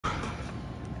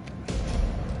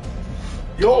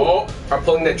Yo! I'm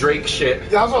pulling that Drake shit. Yeah,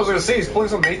 that's what I was gonna say. He's pulling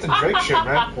some Nathan Drake shit,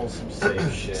 man. Pull some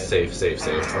safe shit. Safe.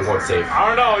 I'm going safe. I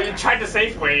don't know, you tried the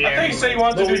safe way. I think you said you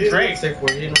wanted to do Drake. Safe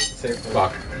way. You know the safe way.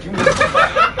 Fuck. I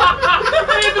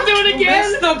have to do it again. You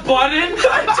missed the button.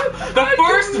 The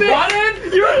first button.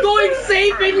 You're going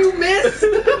safe and you missed.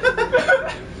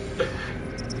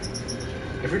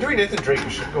 If you're doing Nathan Drake, you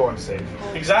should go on safe.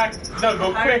 Exactly. No,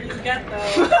 go quick.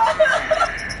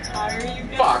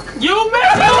 Fuck. You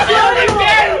missed the button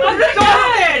again.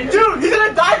 Again. Dude, he's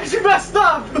gonna die because you messed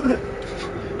up!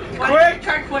 Quick!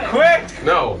 Try quick. Quick!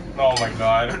 No. Oh my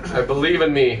god. I believe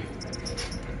in me.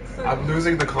 I'm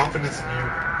losing the confidence in you.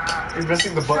 You're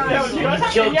missing the button. Yo, do you guys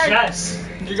have Killed any idea? Jess.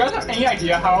 Do you guys have any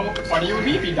idea how funny it would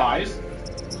be if he dies?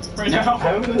 Right now.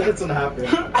 I don't know that's gonna happen.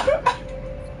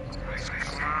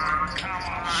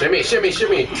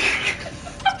 Shimmy.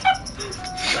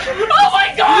 Oh my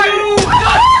god!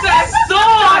 That's so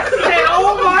awesome!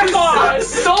 Oh my god!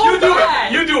 So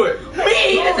bad! You do it.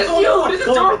 Me! This is you! This is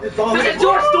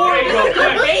your story! This is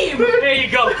your game! There you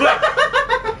go, quick!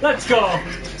 Let's go!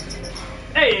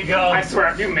 There you go! I swear,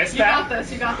 if you missed You that. got this,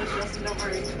 Justin, don't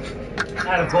worry.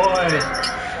 Attaboy!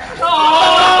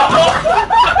 Oh!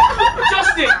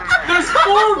 Justin! There's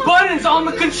 4 buttons on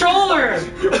the controller!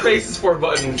 Your face is 4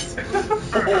 buttons.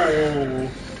 Oh.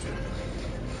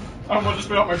 I'm gonna just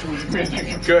spit out my shoes. Give me a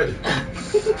second. Good.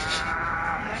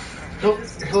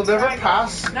 He'll never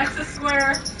pass. Next is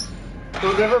square.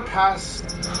 He'll never pass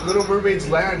Little Mermaid's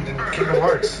land in Kingdom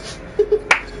Hearts.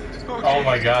 Oh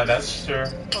my god, that's true.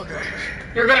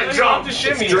 You're gonna jump the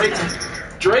shimmy. Drake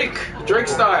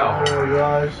style. Oh my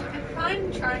gosh.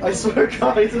 Fine, try. I swear to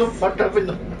God, he's gonna fuck up and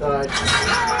die.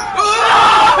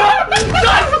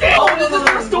 Justin! Oh, this is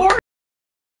your story!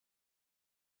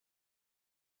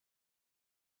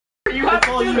 You have to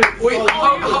do this. Wait,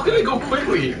 how can I go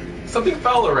quickly? Something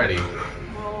fell already.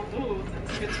 Well, ooh,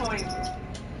 that's a good point.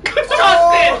 Justin!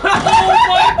 Oh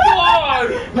my god!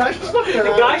 That's just not gonna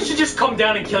The guy should just come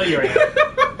down and kill you right now.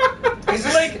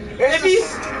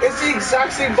 It's the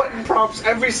exact same button prompts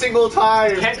every single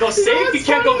time. You can't go safe, you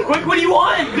can't go quick. What do you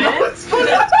want, man? No, it's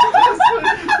funny.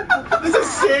 This is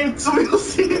insane. Somebody will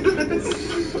see this.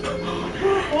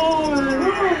 Oh my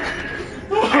god.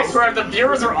 I swear, if the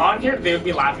viewers are on here, they would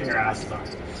be laughing their asses off.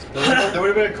 There would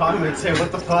have been a comment saying, what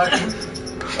the fuck?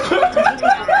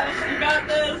 You got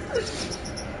this.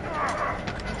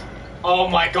 Oh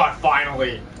my god,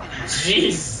 finally.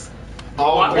 Jeez.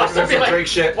 Oh, Watch there be some Drake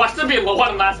shit. watch there be a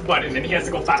one last button, and he has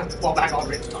to go back all the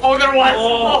way. Oh, there was.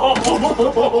 Oh.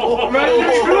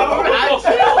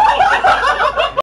 Oh.